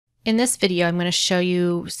In this video, I'm going to show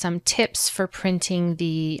you some tips for printing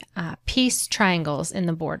the piece triangles in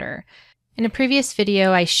the border. In a previous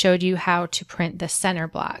video, I showed you how to print the center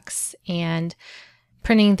blocks, and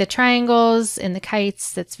printing the triangles in the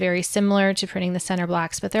kites, that's very similar to printing the center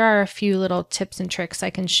blocks, but there are a few little tips and tricks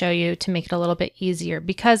I can show you to make it a little bit easier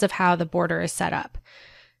because of how the border is set up.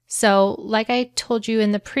 So like I told you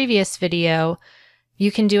in the previous video,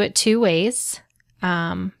 you can do it two ways.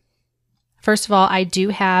 First of all, I do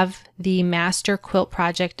have the master quilt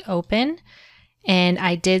project open, and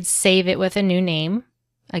I did save it with a new name.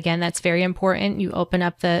 Again, that's very important. You open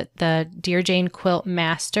up the Dear Jane Quilt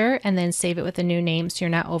Master and then save it with a new name so you're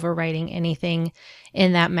not overwriting anything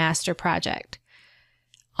in that master project.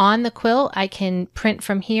 On the quilt, I can print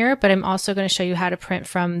from here, but I'm also going to show you how to print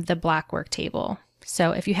from the block work table.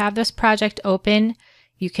 So if you have this project open,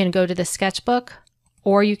 you can go to the sketchbook,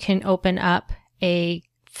 or you can open up a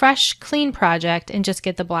fresh, clean project and just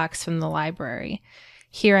get the blocks from the library.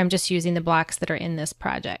 Here I'm just using the blocks that are in this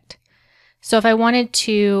project. So if I wanted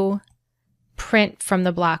to print from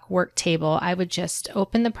the block work table, I would just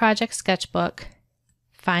open the project sketchbook,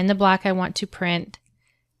 find the block I want to print,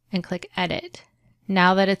 and click Edit.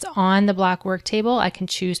 Now that it's on the block work table, I can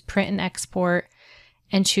choose Print and Export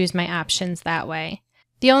and choose my options that way.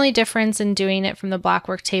 The only difference in doing it from the block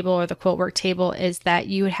work table or the quilt work table is that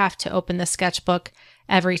you would have to open the sketchbook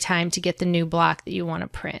every time to get the new block that you want to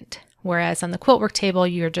print. Whereas on the quilt work table,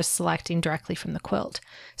 you're just selecting directly from the quilt.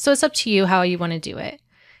 So it's up to you how you want to do it.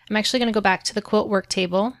 I'm actually going to go back to the quilt work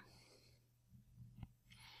table,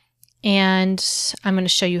 and I'm going to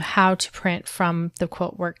show you how to print from the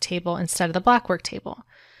quilt work table instead of the block work table.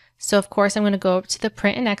 So of course, I'm going to go up to the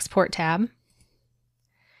Print and Export tab,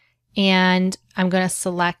 and I'm going to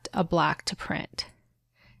select a block to print.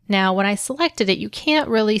 Now, when I selected it, you can't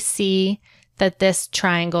really see that this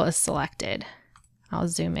triangle is selected. I'll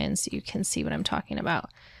zoom in so you can see what I'm talking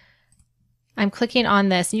about. I'm clicking on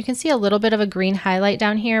this, and you can see a little bit of a green highlight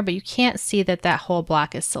down here, but you can't see that that whole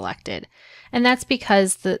block is selected. And that's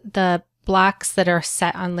because the blocks that are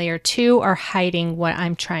set on layer 2 are hiding what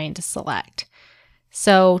I'm trying to select.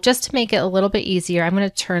 So just to make it a little bit easier, I'm going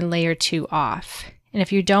to turn layer 2 off. And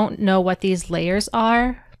if you don't know what these layers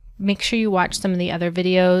are, make sure you watch some of the other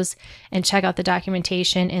videos and check out the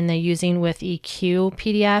documentation in the Using with EQ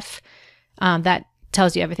PDF. That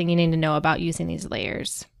tells you everything you need to know about using these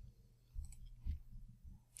layers.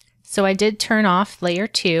 So I did turn off layer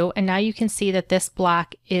 2, and now you can see that this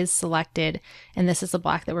block is selected, and this is the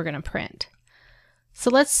block that we're going to print. So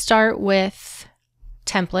let's start with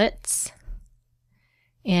templates.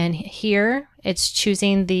 And here it's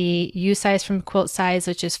choosing the U size from quilt size,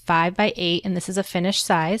 which is 5 by 8, and this is a finished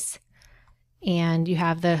size. And you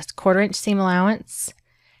have the 1/4 inch seam allowance.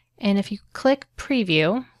 And if you click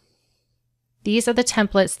preview, these are the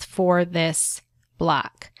templates for this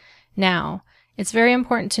block. Now, it's very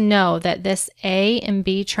important to know that this A and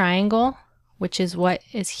B triangle, which is what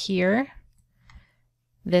is here,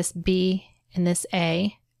 this B and this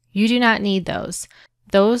A, you do not need those.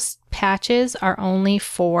 Those patches are only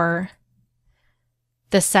for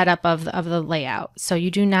the setup of the layout. So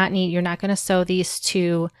you do not need, you're not going to sew these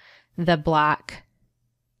to the block.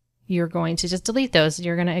 You're going to just delete those.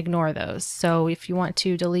 You're going to ignore those. So if you want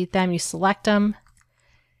to delete them, you select them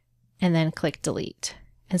and then click delete.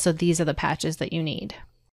 And so these are the patches that you need.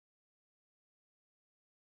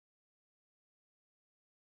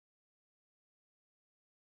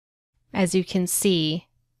 As you can see,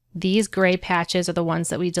 these gray patches are the ones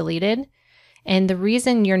that we deleted. And the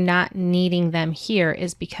reason you're not needing them here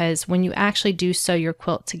is because when you actually do sew your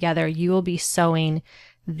quilt together, you will be sewing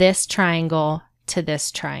this triangle to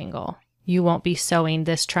this triangle. You won't be sewing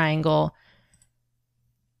this triangle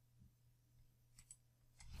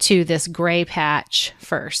to this gray patch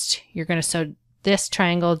first. You're going to sew this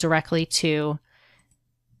triangle directly to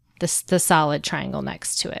the solid triangle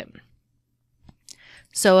next to it.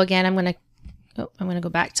 So again, I'm going to go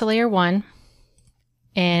back to layer 1,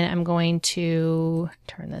 and I'm going to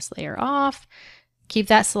turn this layer off, keep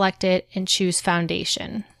that selected, and choose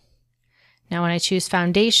foundation. Now when I choose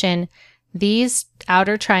foundation, these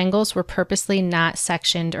outer triangles were purposely not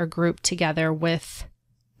sectioned or grouped together with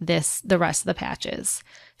the rest of the patches.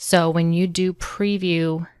 So when you do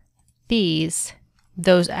preview these,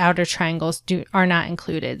 those outer triangles are not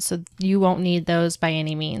included. So you won't need those by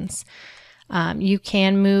any means. You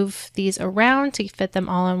can move these around to fit them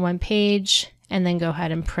all on one page, and then go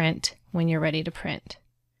ahead and print when you're ready to print.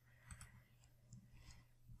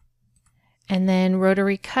 And then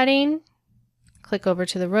Rotary Cutting, click over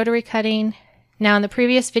to the Rotary Cutting. Now in the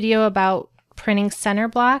previous video about printing center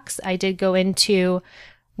blocks, I did go into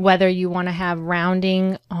whether you want to have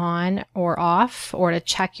rounding on or off, or to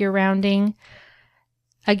check your rounding.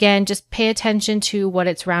 Again, just pay attention to what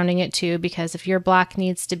it's rounding it to, because if your block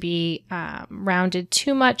needs to be rounded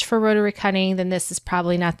too much for rotary cutting, then this is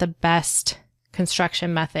probably not the best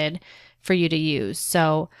construction method for you to use.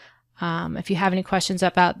 So if you have any questions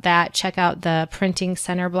about that, check out the printing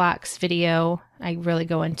center blocks video. I really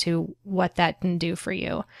go into what that can do for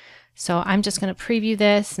you. So I'm just going to preview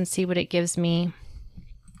this and see what it gives me.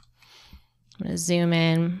 I'm going to zoom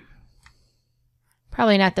in.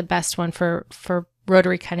 Probably not the best one for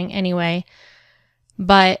rotary cutting anyway,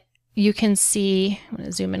 but you can see, I'm going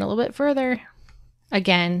to zoom in a little bit further.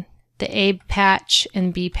 Again, the A patch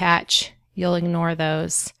and B patch, you'll ignore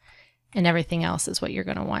those, and everything else is what you're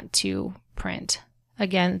going to want to print.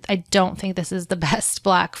 Again, I don't think this is the best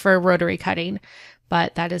block for rotary cutting,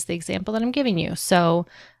 but that is the example that I'm giving you. So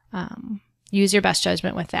use your best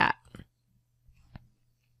judgment with that.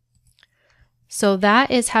 So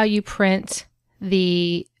that is how you print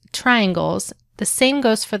the triangles. The same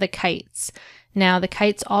goes for the kites. Now the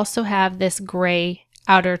kites also have this gray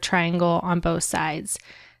outer triangle on both sides.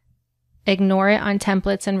 Ignore it on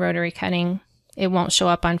templates and rotary cutting. It won't show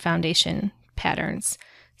up on foundation patterns.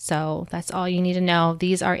 So that's all you need to know.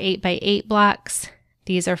 These are 8x8 blocks.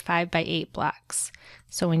 These are 5x8 blocks.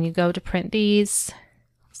 So when you go to print these,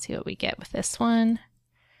 let's see what we get with this one.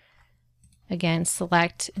 Again,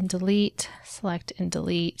 select and delete,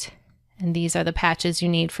 and these are the patches you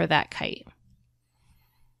need for that kite.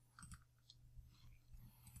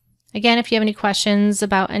 Again, if you have any questions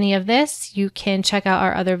about any of this, you can check out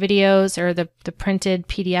our other videos or the printed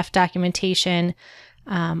PDF documentation,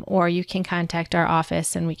 or you can contact our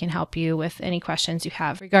office and we can help you with any questions you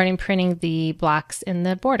have regarding printing the blocks in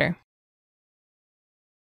the border.